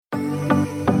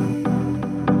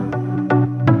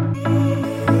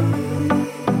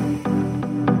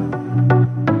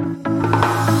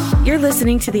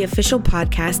listening to the official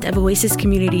podcast of Oasis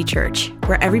Community Church,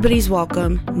 where everybody's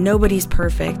welcome, nobody's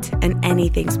perfect, and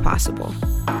anything's possible.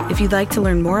 If you'd like to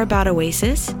learn more about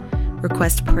Oasis,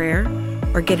 request prayer,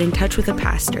 or get in touch with a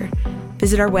pastor,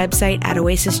 visit our website at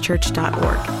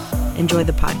oasischurch.org. Enjoy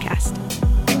the podcast.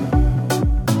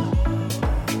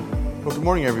 Well, good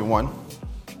morning, everyone.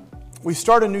 We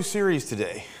start a new series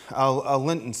today, a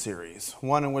Lenten series,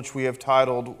 one in which we have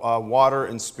titled Water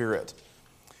and Spirit.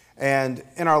 And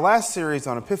in our last series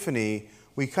on Epiphany,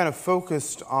 we kind of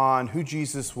focused on who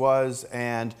Jesus was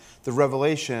and the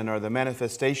revelation or the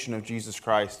manifestation of Jesus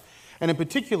Christ. And in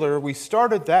particular, we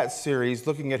started that series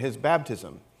looking at his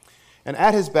baptism. And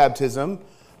at his baptism,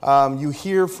 you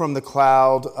hear from the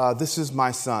cloud, "This is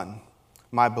my son,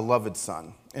 my beloved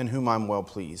son, in whom I'm well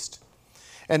pleased."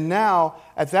 And now,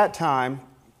 at that time,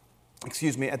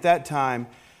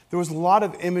 there was a lot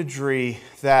of imagery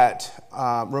that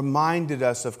reminded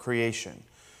us of creation,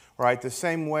 right? The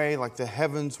same way, like the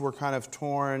heavens were kind of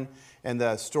torn in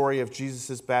the story of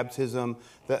Jesus' baptism,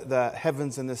 the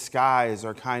heavens and the skies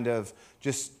are kind of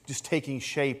just taking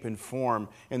shape and form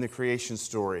in the creation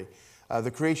story.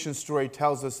 The creation story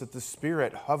tells us that the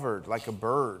Spirit hovered like a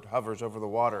bird hovers over the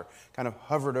water, kind of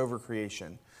hovered over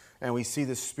creation. And we see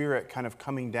the Spirit kind of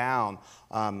coming down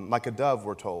like a dove,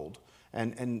 we're told,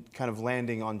 and kind of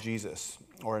landing on Jesus,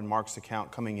 or in Mark's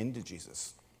account, coming into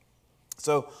Jesus.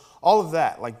 So all of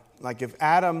that, like if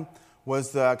Adam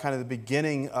was the kind of the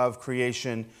beginning of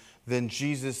creation, then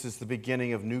Jesus is the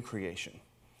beginning of new creation.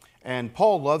 And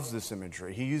Paul loves this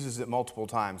imagery. He uses it multiple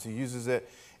times. He uses it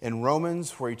in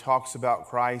Romans, where he talks about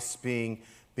Christ being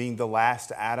the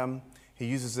last Adam. He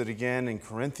uses it again in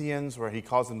Corinthians, where he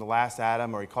calls him the last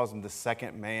Adam, or he calls him the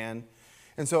second man.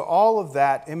 And so all of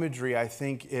that imagery, I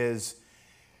think, is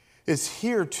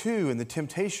here too in the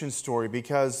temptation story,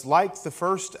 because like the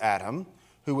first Adam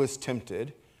who was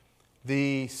tempted,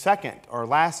 the second or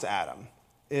last Adam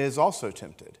is also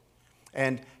tempted.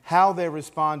 And how they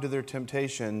respond to their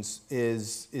temptations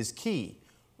is key,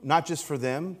 not just for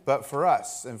them, but for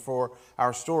us and for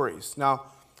our stories. Now,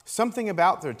 something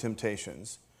about their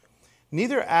temptations.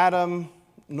 Neither Adam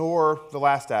nor the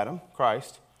last Adam,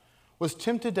 Christ, was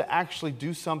tempted to actually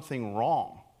do something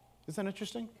wrong. Isn't that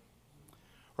interesting?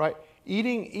 Right?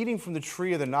 Eating from the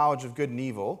tree of the knowledge of good and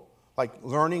evil, like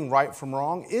learning right from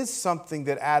wrong, is something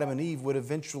that Adam and Eve would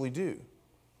eventually do.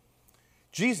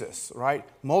 Jesus, right?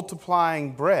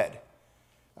 Multiplying bread.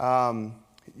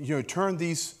 Turn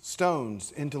these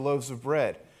stones into loaves of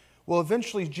bread. Well,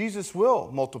 eventually Jesus will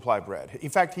multiply bread. In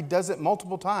fact, he does it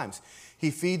multiple times.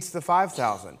 He feeds the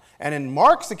 5,000. And in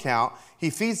Mark's account, he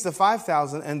feeds the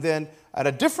 5,000, and then at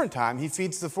a different time, he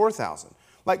feeds the 4,000.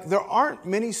 Like, there aren't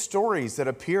many stories that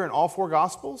appear in all four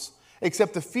Gospels,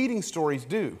 except the feeding stories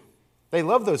do. They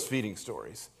love those feeding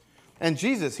stories. And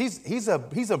Jesus, he's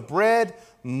a bread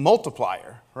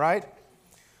multiplier, right?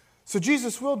 So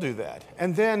Jesus will do that.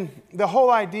 And then the whole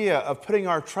idea of putting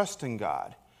our trust in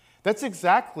God, that's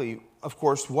exactly, of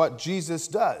course, what Jesus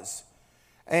does.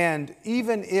 And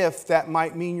even if that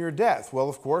might mean your death, well,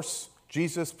 of course,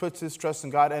 Jesus puts his trust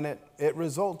in God, and it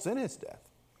results in his death.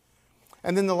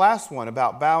 And then the last one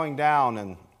about bowing down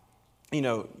and,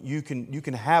 you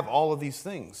can have all of these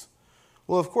things.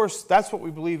 Well, of course, that's what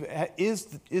we believe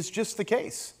is just the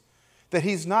case. That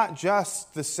he's not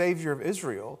just the Savior of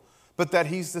Israel, but that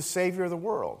he's the Savior of the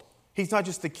world. He's not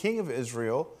just the King of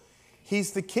Israel,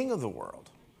 he's the King of the world.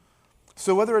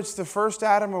 So whether it's the first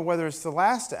Adam or whether it's the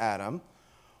last Adam,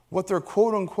 what they're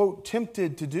quote-unquote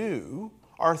tempted to do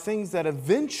are things that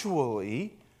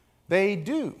eventually they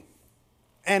do.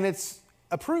 And it's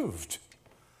approved.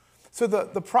 So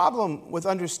the problem with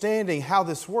understanding how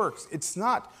this works,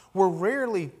 we're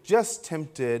rarely just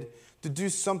tempted to do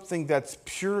something that's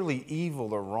purely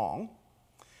evil or wrong,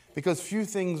 because few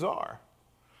things are.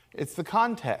 It's the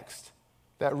context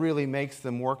that really makes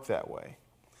them work that way.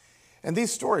 And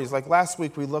these stories, like last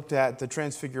week we looked at the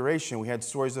Transfiguration, we had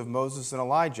stories of Moses and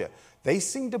Elijah. They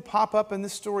seem to pop up in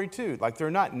this story too. Like, they're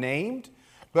not named,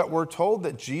 but we're told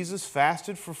that Jesus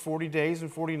fasted for 40 days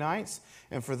and 40 nights.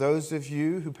 And for those of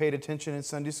you who paid attention in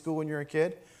Sunday school when you were a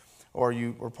kid, or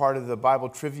you were part of the Bible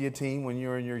trivia team when you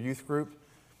were in your youth group,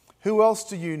 who else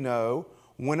do you know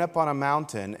went up on a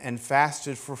mountain and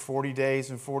fasted for 40 days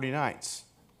and 40 nights?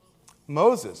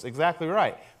 Moses, exactly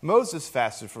right. Moses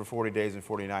fasted for 40 days and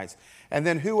 40 nights. And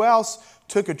then who else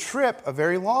took a trip, a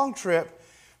very long trip,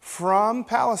 from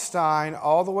Palestine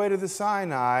all the way to the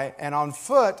Sinai, and on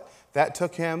foot, that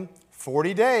took him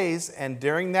 40 days, and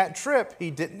during that trip, he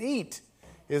didn't eat.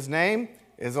 His name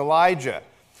is Elijah.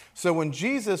 So when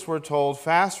Jesus, we're told,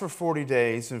 fast for 40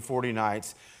 days and 40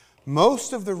 nights,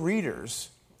 most of the readers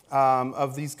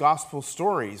of these gospel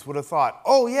stories would have thought,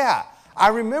 oh yeah, I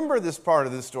remember this part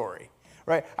of the story,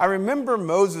 right? I remember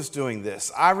Moses doing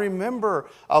this. I remember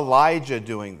Elijah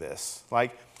doing this.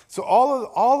 So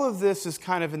all of this is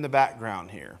kind of in the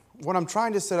background here. What I'm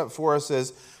trying to set up for us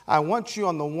is I want you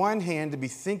on the one hand to be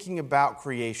thinking about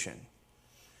creation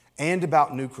and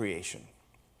about new creation.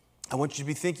 I want you to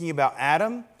be thinking about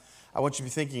Adam. I want you to be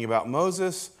thinking about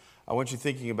Moses. I want you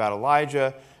thinking about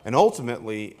Elijah. And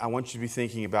ultimately, I want you to be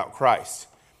thinking about Christ.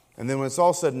 And then when it's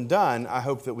all said and done, I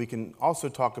hope that we can also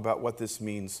talk about what this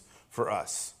means for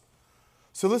us.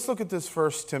 So let's look at this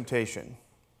first temptation.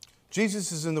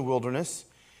 Jesus is in the wilderness.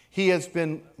 He has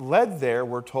been led there,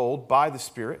 we're told, by the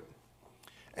Spirit.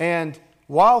 And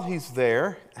while he's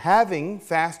there, having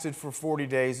fasted for 40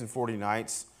 days and 40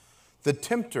 nights, the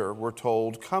tempter, we're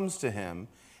told, comes to him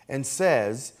and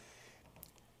says,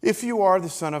 if you are the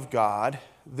Son of God,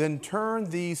 then turn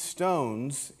these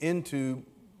stones into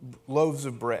loaves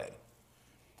of bread.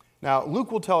 Now,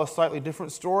 Luke will tell a slightly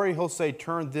different story. He'll say,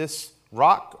 turn this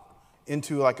rock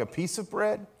into like a piece of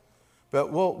bread.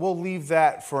 But we'll leave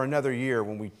that for another year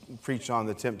when we preach on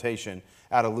the temptation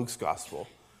out of Luke's gospel.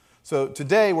 So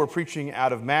today we're preaching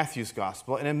out of Matthew's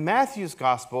gospel. And in Matthew's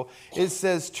gospel, it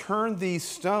says, turn these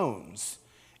stones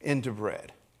into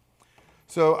bread.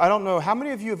 So I don't know, how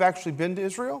many of you have actually been to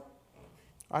Israel?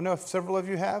 I know several of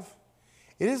you have.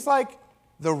 It is like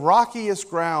the rockiest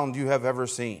ground you have ever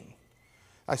seen,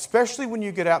 especially when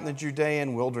you get out in the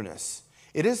Judean wilderness.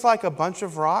 It is like a bunch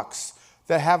of rocks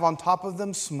that have on top of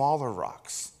them smaller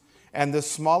rocks. And the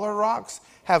smaller rocks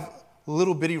have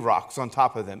little bitty rocks on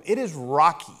top of them. It is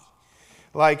rocky.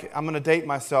 Like, I'm going to date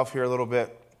myself here a little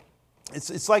bit.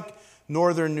 It's like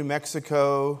northern New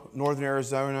Mexico, northern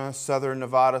Arizona, southern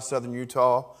Nevada, southern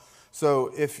Utah.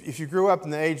 So if you grew up in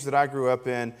the age that I grew up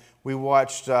in, we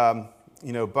watched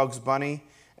Bugs Bunny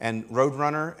and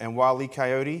Roadrunner and Wile E.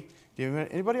 Coyote.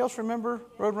 Anybody else remember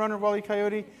Roadrunner, Wile E.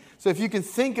 Coyote? So if you can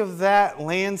think of that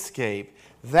landscape,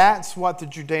 that's what the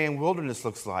Judean wilderness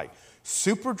looks like.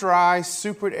 Super dry,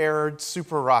 super arid,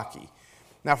 super rocky.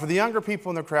 Now, for the younger people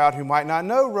in the crowd who might not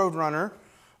know Roadrunner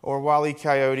or Wile E.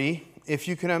 Coyote, if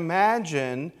you can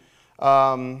imagine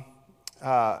Walter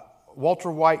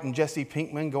White and Jesse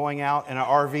Pinkman going out in an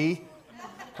RV,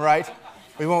 right?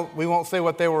 We won't say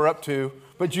what they were up to,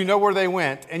 but you know where they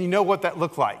went, and you know what that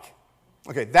looked like.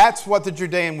 Okay, that's what the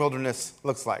Judean wilderness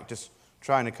looks like. Just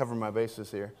trying to cover my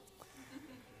bases here.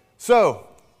 So,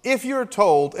 if you're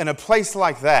told in a place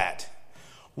like that,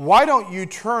 why don't you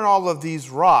turn all of these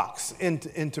rocks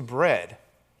into bread?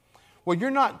 Well,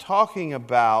 you're not talking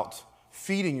about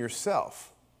feeding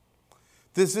yourself.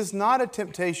 This is not a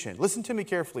temptation. Listen to me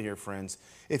carefully here, friends.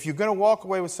 If you're going to walk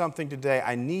away with something today,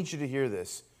 I need you to hear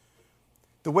this.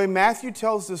 The way Matthew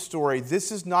tells this story,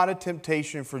 this is not a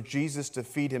temptation for Jesus to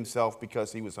feed himself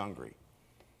because he was hungry.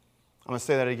 I'm going to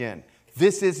say that again.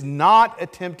 This is not a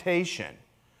temptation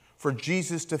for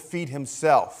Jesus to feed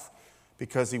himself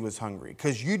because he was hungry.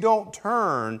 Because you don't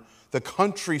turn the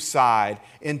countryside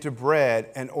into bread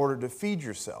in order to feed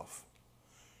yourself.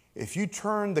 If you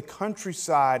turn the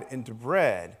countryside into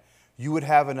bread, you would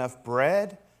have enough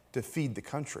bread to feed the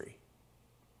country.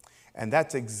 And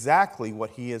that's exactly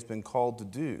what he has been called to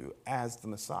do as the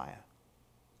Messiah.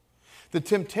 The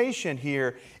temptation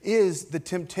here is the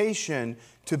temptation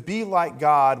to be like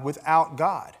God without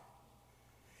God.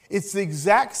 It's the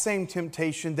exact same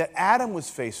temptation that Adam was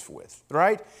faced with,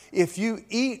 right? If you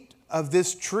eat of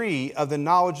this tree of the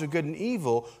knowledge of good and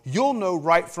evil, you'll know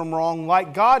right from wrong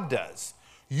like God does.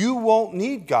 You won't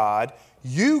need God.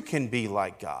 You can be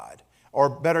like God. Or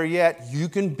better yet, you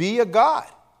can be a God.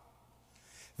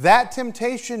 That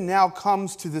temptation now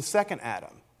comes to the second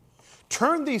Adam.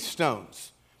 Turn these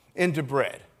stones into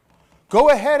bread. Go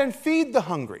ahead and feed the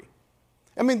hungry.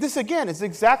 I mean, this again is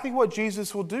exactly what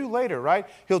Jesus will do later, right?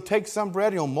 He'll take some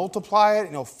bread, he'll multiply it,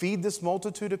 and he'll feed this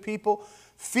multitude of people.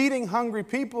 Feeding hungry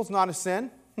people is not a sin.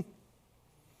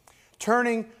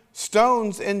 Turning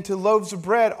stones into loaves of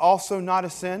bread, also not a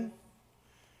sin.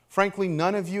 Frankly,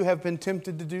 none of you have been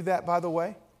tempted to do that, by the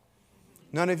way.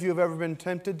 None of you have ever been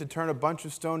tempted to turn a bunch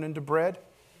of stone into bread,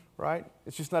 right?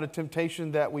 It's just not a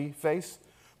temptation that we face,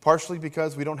 partially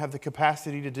because we don't have the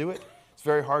capacity to do it. It's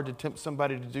very hard to tempt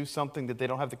somebody to do something that they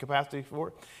don't have the capacity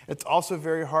for. It's also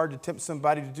very hard to tempt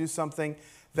somebody to do something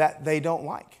that they don't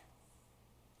like,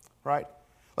 right?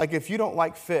 Like if you don't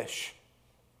like fish,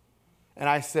 and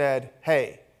I said,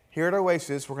 hey, here at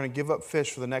Oasis, we're going to give up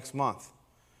fish for the next month.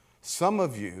 Some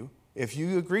of you, if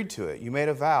you agreed to it, you made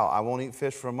a vow, I won't eat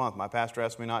fish for a month. My pastor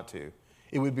asked me not to.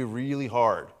 It would be really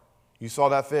hard. You saw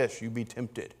that fish, you'd be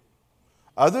tempted.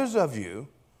 Others of you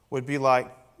would be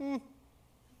like,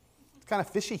 it's kind of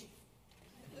fishy.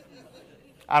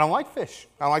 I don't like fish.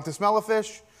 I don't like the smell of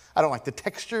fish. I don't like the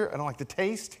texture. I don't like the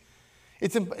taste.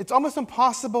 It's almost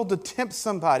impossible to tempt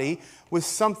somebody with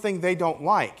something they don't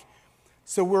like.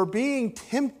 So we're being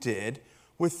tempted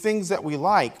with things that we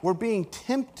like. We're being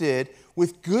tempted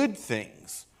with good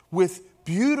things, with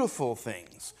beautiful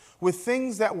things, with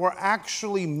things that we're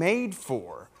actually made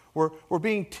for. We're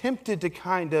being tempted to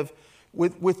kind of,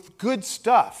 with good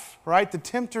stuff, right? The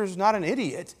tempter is not an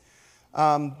idiot.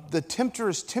 The tempter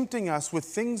is tempting us with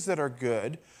things that are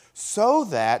good so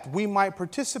that we might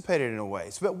participate in a way.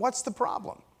 But what's the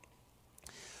problem?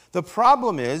 The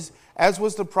problem is, as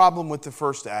was the problem with the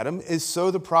first Adam, is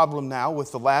so the problem now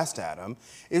with the last Adam,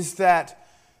 is that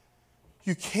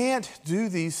you can't do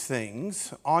these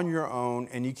things on your own,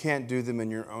 and you can't do them in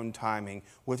your own timing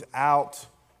without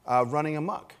running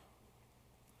amok.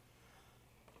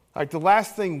 Like, the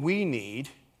last thing we need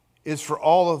is for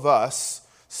all of us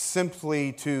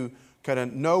simply to kind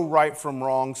of know right from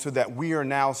wrong so that we are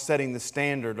now setting the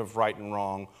standard of right and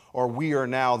wrong, or we are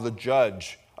now the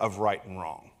judge of right and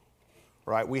wrong.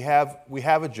 Right? We have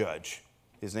a judge.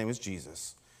 His name is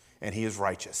Jesus, and he is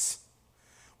righteous.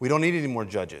 We don't need any more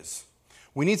judges.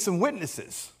 We need some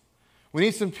witnesses. We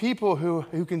need some people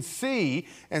who can see,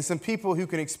 and some people who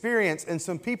can experience, and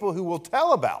some people who will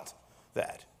tell about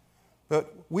that.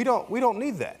 But we don't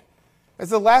need that.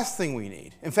 That's the last thing we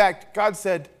need. In fact, God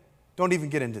said, don't even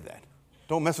get into that.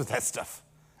 Don't mess with that stuff.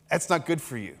 That's not good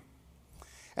for you.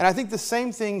 And I think the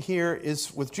same thing here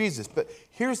is with Jesus. But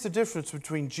here's the difference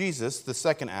between Jesus, the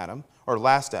second Adam, or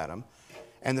last Adam,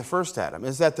 and the first Adam,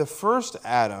 is that the first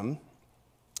Adam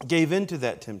gave into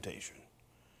that temptation.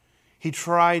 He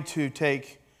tried to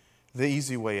take the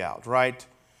easy way out, right?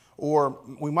 Or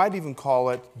we might even call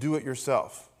it do it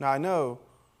yourself. Now, I know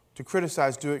to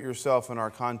criticize do it yourself in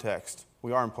our context,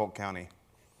 we are in Polk County.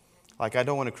 Like, I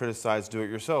don't want to criticize do it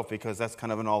yourself because that's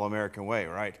kind of an all-American way,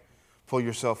 right? Pull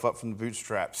yourself up from the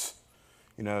bootstraps.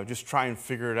 Just try and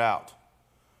figure it out.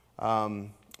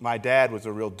 My dad was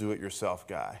a real do it yourself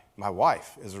guy. My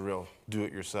wife is a real do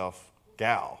it yourself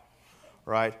gal,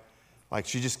 right? Like,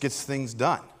 she just gets things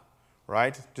done,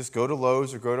 right? Just go to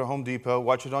Lowe's or go to Home Depot,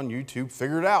 watch it on YouTube,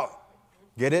 figure it out.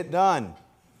 Get it done.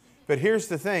 But here's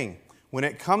the thing. When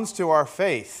it comes to our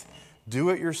faith, do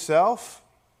it yourself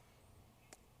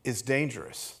is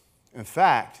dangerous. In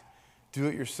fact, do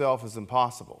it yourself is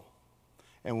impossible.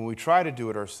 And when we try to do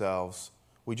it ourselves,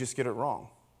 we just get it wrong.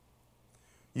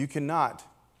 You cannot,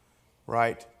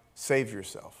 right, save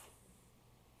yourself.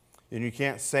 And you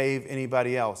can't save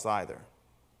anybody else either.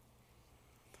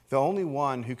 The only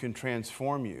one who can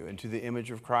transform you into the image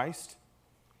of Christ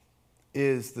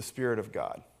is the Spirit of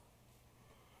God.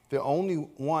 The only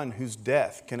one whose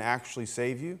death can actually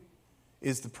save you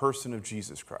is the person of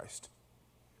Jesus Christ.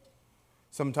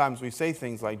 Sometimes we say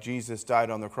things like Jesus died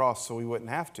on the cross so we wouldn't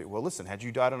have to. Well, listen, had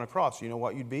you died on a cross, you know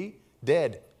what you'd be?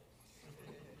 Dead.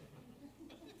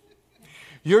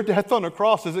 Your death on a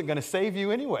cross isn't going to save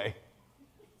you anyway.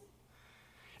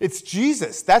 It's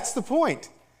Jesus. That's the point.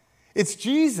 It's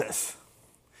Jesus.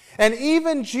 And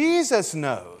even Jesus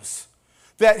knows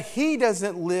that he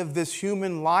doesn't live this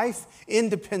human life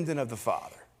independent of the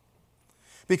Father.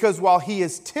 Because while he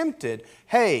is tempted,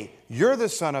 hey, you're the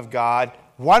Son of God,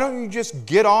 why don't you just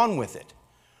get on with it?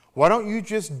 Why don't you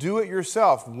just do it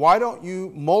yourself? Why don't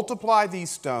you multiply these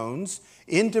stones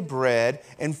into bread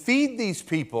and feed these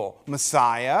people,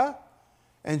 Messiah?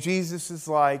 And Jesus is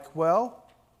like, well,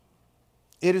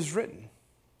 it is written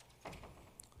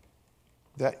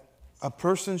that a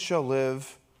person shall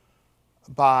live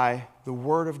by the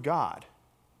word of God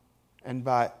and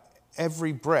by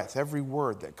every breath, every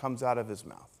word that comes out of his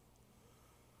mouth.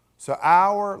 So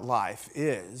our life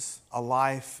is a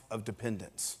life of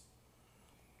dependence.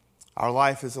 Our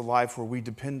life is a life where we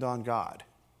depend on God.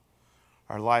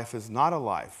 Our life is not a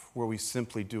life where we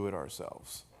simply do it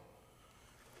ourselves.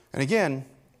 And again,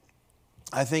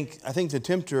 I think the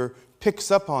tempter picks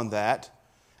up on that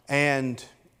and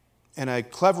in a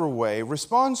clever way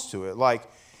responds to it. Like,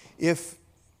 if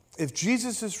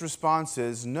Jesus' response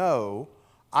is, no,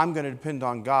 I'm going to depend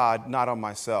on God, not on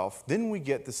myself, then we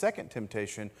get the second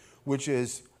temptation, which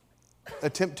is a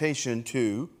temptation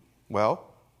to,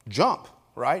 well, jump,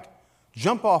 right?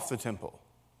 Jump off the temple.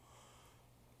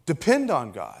 Depend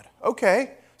on God.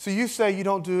 Okay, so you say you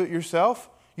don't do it yourself.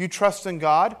 You trust in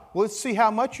God. Well, let's see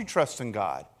how much you trust in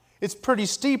God. It's pretty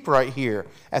steep right here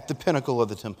at the pinnacle of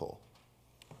the temple.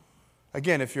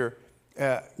 Again, if you're,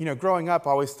 growing up,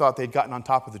 I always thought they'd gotten on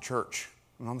top of the church.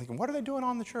 And I'm thinking, what are they doing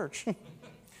on the church?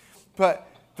 But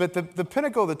the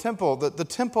pinnacle of the temple, the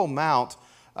Temple Mount,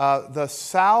 the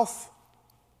south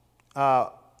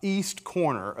east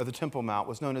corner of the Temple Mount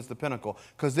was known as the Pinnacle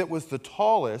because it was the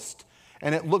tallest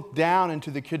and it looked down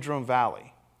into the Kidron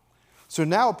Valley. So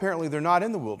now apparently they're not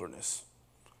in the wilderness.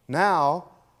 Now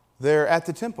they're at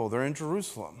the temple. They're in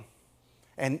Jerusalem.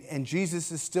 And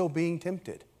Jesus is still being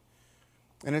tempted.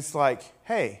 And it's like,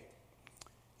 hey,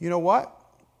 you know what?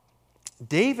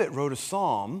 David wrote a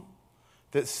psalm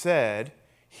that said,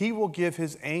 he will give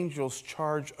his angels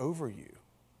charge over you.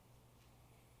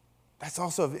 That's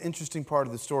also an interesting part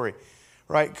of the story,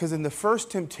 right? Because in the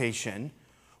first temptation,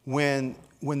 when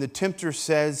the tempter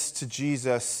says to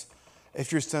Jesus,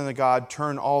 if you're Son of God,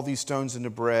 turn all these stones into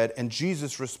bread, and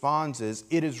Jesus responds as,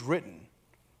 it is written,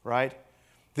 right?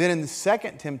 Then in the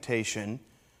second temptation,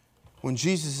 when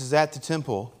Jesus is at the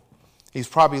temple, he's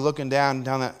probably looking down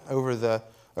over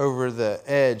the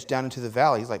edge, down into the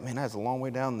valley. He's like, man, that's a long way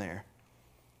down there.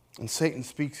 And Satan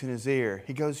speaks in his ear.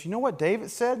 He goes, you know what David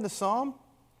said in the psalm?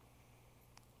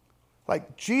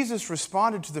 Like, Jesus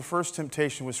responded to the first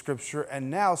temptation with Scripture, and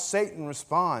now Satan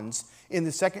responds in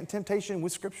the second temptation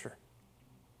with Scripture.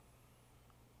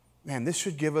 Man, this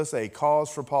should give us a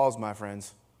cause for pause, my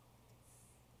friends.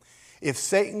 If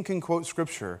Satan can quote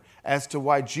Scripture as to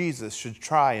why Jesus should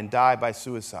try and die by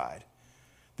suicide,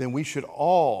 then we should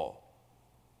all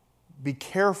be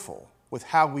careful with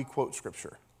how we quote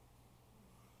Scripture.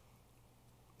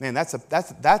 Man, that's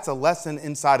a lesson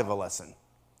inside of a lesson.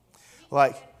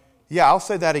 Like, yeah, I'll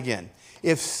say that again.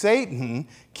 If Satan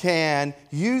can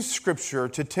use Scripture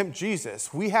to tempt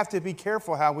Jesus, we have to be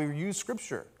careful how we use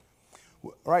Scripture,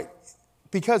 right?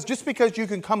 Because just because you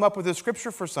can come up with a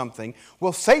Scripture for something,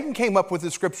 well, Satan came up with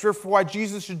a Scripture for why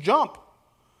Jesus should jump.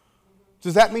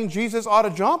 Does that mean Jesus ought to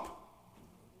jump?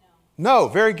 No,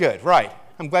 very good, right.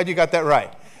 I'm glad you got that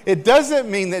right. It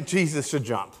doesn't mean that Jesus should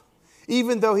jump,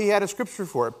 even though he had a Scripture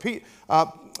for it.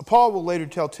 Paul will later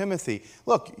tell Timothy,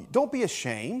 look, don't be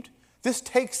ashamed. This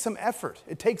takes some effort.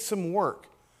 It takes some work,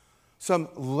 some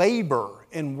labor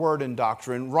in word and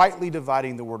doctrine, rightly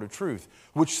dividing the word of truth,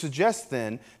 which suggests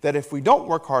then that if we don't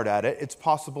work hard at it, it's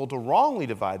possible to wrongly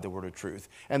divide the word of truth.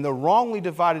 And the wrongly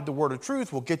divided the word of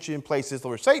truth will get you in places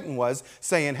where Satan was,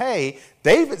 saying, hey,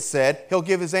 David said he'll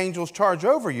give his angels charge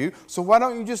over you, so why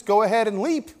don't you just go ahead and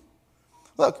leap?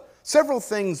 Look, several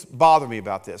things bother me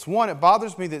about this. One, it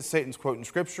bothers me that Satan's quoting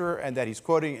Scripture and that he's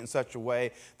quoting it in such a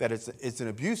way that it's an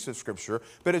abuse of Scripture.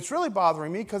 But it's really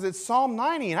bothering me because it's Psalm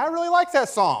 90, and I really like that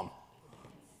psalm.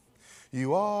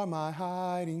 You are my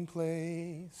hiding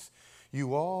place.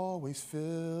 You always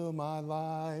fill my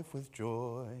life with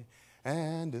joy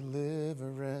and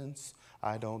deliverance.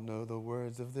 I don't know the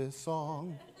words of this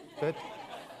song, but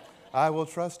I will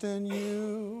trust in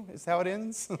you. Is how it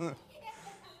ends?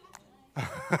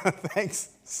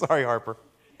 Thanks. Sorry, Harper.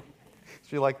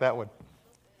 She liked that one.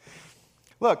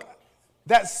 Look,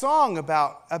 that song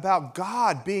about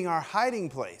God being our hiding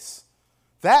place,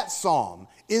 that psalm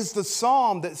is the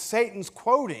psalm that Satan's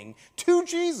quoting to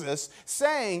Jesus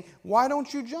saying, why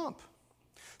don't you jump?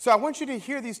 So I want you to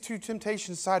hear these two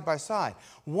temptations side by side.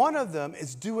 One of them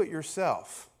is do it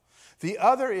yourself. The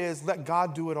other is let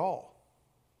God do it all.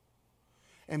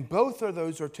 And both of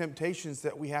those are temptations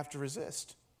that we have to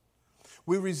resist.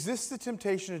 We resist the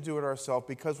temptation to do it ourselves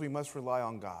because we must rely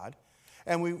on God.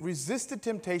 And we resist the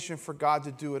temptation for God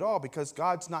to do it all because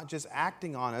God's not just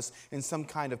acting on us in some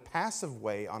kind of passive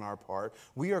way on our part.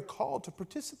 We are called to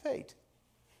participate.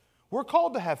 We're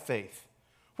called to have faith.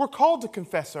 We're called to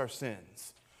confess our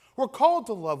sins. We're called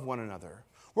to love one another.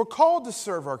 We're called to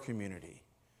serve our community.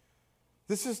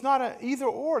 This is not an either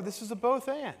or. This is a both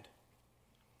and.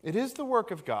 It is the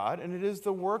work of God, and it is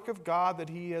the work of God that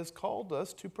He has called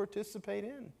us to participate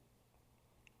in.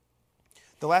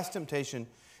 The last temptation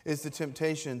is the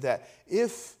temptation that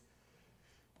if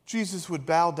Jesus would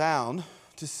bow down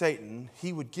to Satan,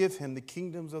 He would give him the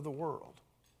kingdoms of the world.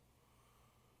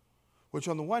 Which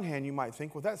on the one hand, you might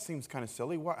think, well, that seems kind of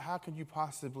silly. How could you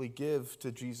possibly give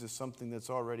to Jesus something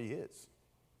that's already His?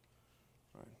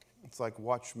 Right? It's like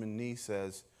Watchman Nee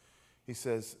says, she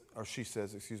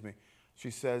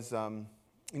says,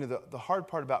 the hard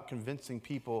part about convincing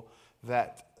people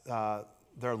that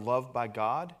they're loved by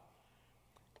God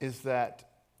is that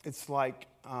it's like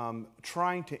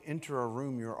trying to enter a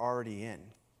room you're already in.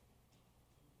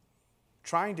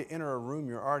 Trying to enter a room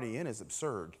you're already in is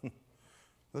absurd.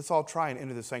 Let's all try and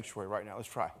enter the sanctuary right now. Let's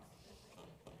try.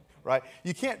 Right?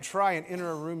 You can't try and enter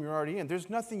a room you're already in. There's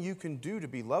nothing you can do to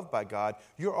be loved by God.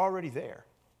 You're already there.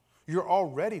 You're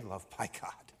already loved by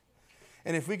God.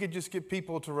 And if we could just get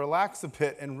people to relax a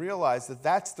bit and realize that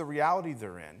that's the reality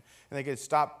they're in, and they could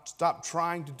stop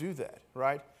trying to do that,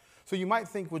 right? So you might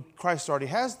think, well, Christ already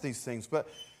has these things, but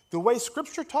the way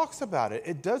Scripture talks about it,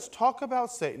 it does talk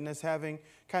about Satan as having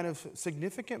kind of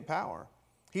significant power.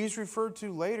 He's referred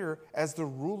to later as the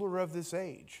ruler of this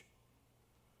age.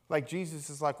 Like Jesus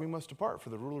is like, we must depart, for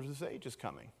the ruler of this age is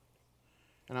coming.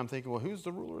 And I'm thinking, well, who's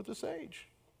the ruler of this age?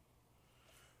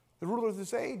 The ruler of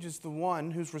this age is the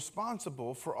one who's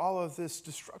responsible for all of this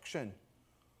destruction,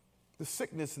 the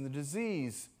sickness and the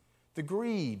disease, the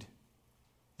greed,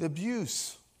 the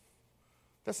abuse.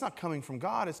 That's not coming from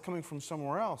God, it's coming from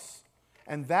somewhere else.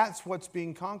 And that's what's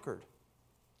being conquered.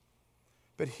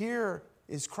 But here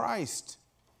is Christ,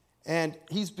 and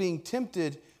he's being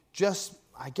tempted just,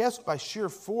 I guess, by sheer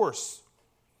force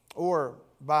or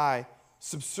by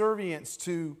subservience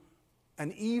to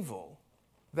an evil,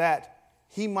 that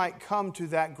he might come to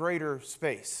that greater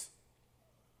space,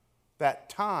 that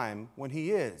time when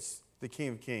he is the King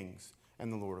of Kings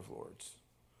and the Lord of Lords.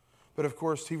 But of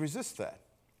course, he resists that.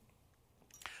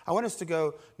 I want us to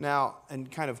go now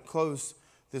and kind of close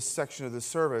this section of the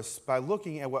service by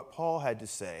looking at what Paul had to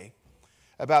say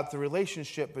about the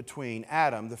relationship between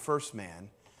Adam, the first man,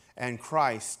 and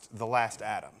Christ, the last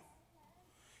Adam.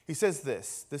 He says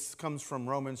this comes from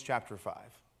Romans chapter 5.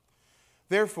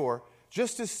 Therefore,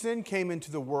 just as sin came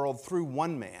into the world through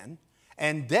one man,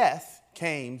 and death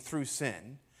came through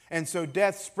sin, and so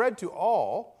death spread to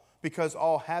all because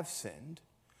all have sinned.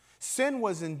 Sin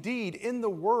was indeed in the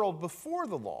world before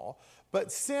the law,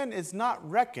 but sin is not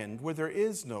reckoned where there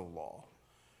is no law.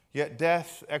 Yet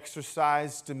death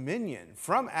exercised dominion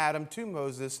from Adam to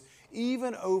Moses,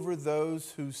 even over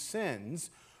those whose sins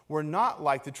were not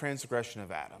like the transgression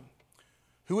of Adam,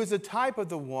 who is a type of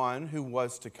the one who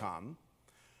was to come.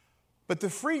 But the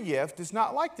free gift is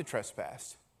not like the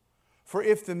trespass. For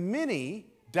if the many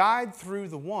died through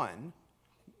the one,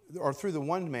 or through the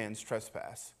one man's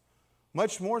trespass,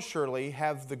 much more surely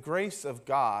have the grace of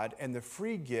God and the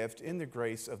free gift in the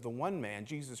grace of the one man,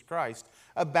 Jesus Christ,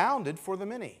 abounded for the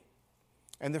many.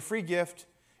 And the free gift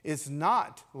is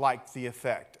not like the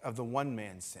effect of the one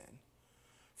man's sin.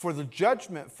 For the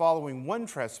judgment following one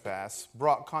trespass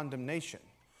brought condemnation,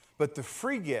 but the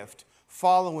free gift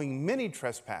following many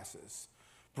trespasses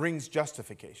brings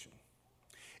justification.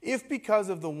 If because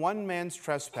of the one man's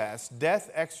trespass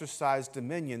death exercised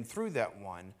dominion through that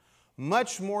one,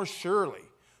 much more surely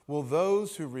will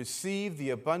those who receive the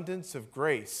abundance of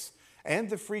grace and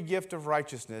the free gift of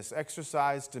righteousness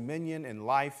exercise dominion in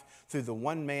life through the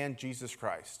one man, Jesus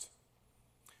Christ.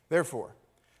 Therefore,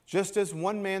 just as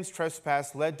one man's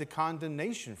trespass led to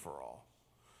condemnation for all,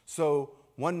 so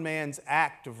one man's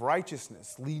act of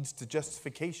righteousness leads to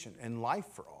justification and life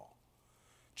for all.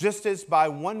 Just as by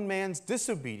one man's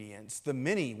disobedience the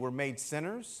many were made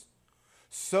sinners,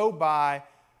 so by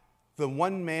the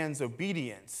one man's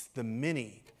obedience the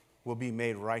many will be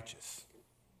made righteous.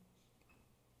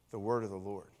 The word of the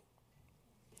Lord.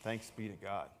 Thanks be to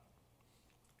God.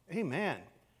 Amen.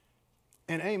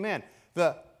 And amen.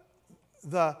 The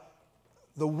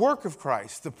work of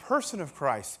Christ, the person of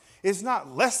Christ, is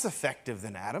not less effective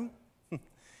than Adam.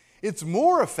 It's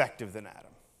more effective than Adam.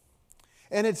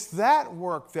 And it's that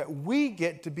work that we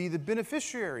get to be the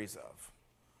beneficiaries of.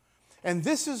 And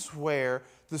this is where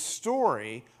the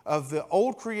story of the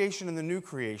old creation and the new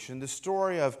creation, the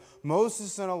story of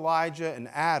Moses and Elijah and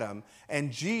Adam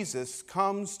and Jesus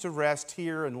comes to rest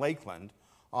here in Lakeland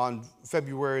on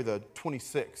February the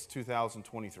 26th,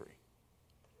 2023.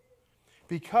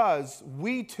 Because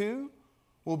we too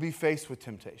will be faced with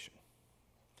temptation.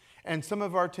 And some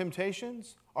of our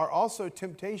temptations are also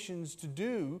temptations to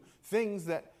do things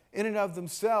that in and of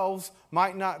themselves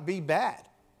might not be bad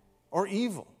or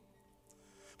evil.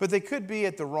 But they could be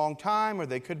at the wrong time, or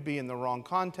they could be in the wrong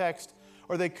context,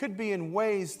 or they could be in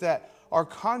ways that are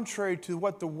contrary to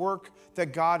what the work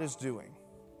that God is doing.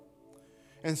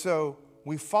 And so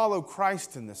we follow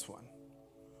Christ in this one.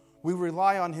 We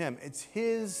rely on Him. It's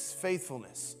His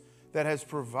faithfulness that has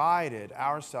provided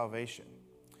our salvation.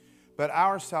 But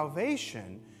our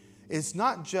salvation is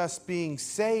not just being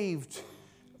saved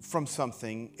from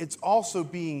something, it's also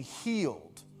being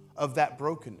healed of that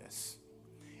brokenness.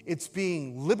 It's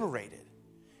being liberated.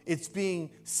 It's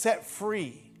being set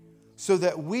free so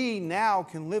that we now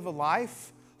can live a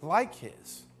life like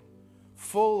His,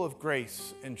 full of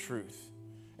grace and truth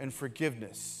and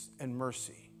forgiveness and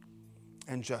mercy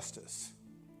and justice.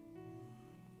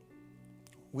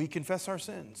 We confess our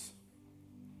sins.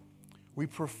 We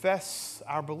profess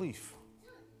our belief.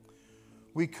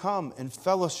 We come in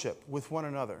fellowship with one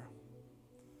another.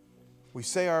 We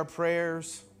say our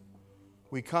prayers.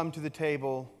 We come to the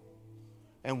table.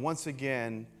 And once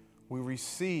again, we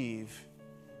receive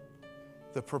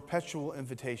the perpetual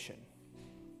invitation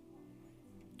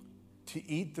to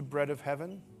eat the bread of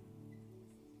heaven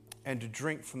and to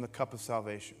drink from the cup of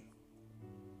salvation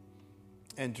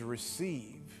and to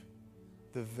receive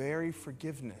the very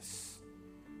forgiveness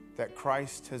that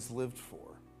Christ has lived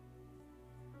for,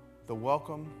 the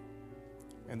welcome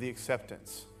and the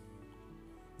acceptance,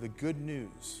 the good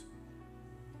news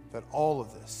that all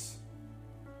of this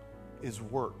is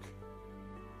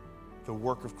the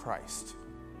work of Christ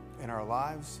in our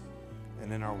lives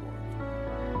and in our world.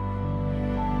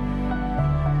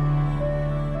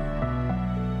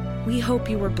 We hope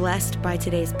you were blessed by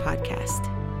today's podcast.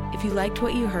 If you liked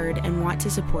what you heard and want to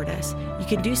support us, you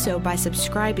can do so by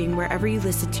subscribing wherever you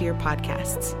listen to your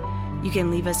podcasts. You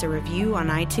can leave us a review on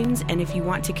iTunes, and if you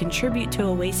want to contribute to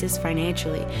Oasis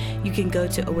financially, you can go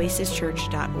to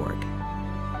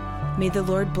oasischurch.org. May the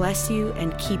Lord bless you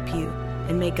and keep you,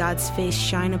 and may God's face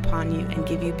shine upon you and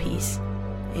give you peace.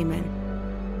 Amen.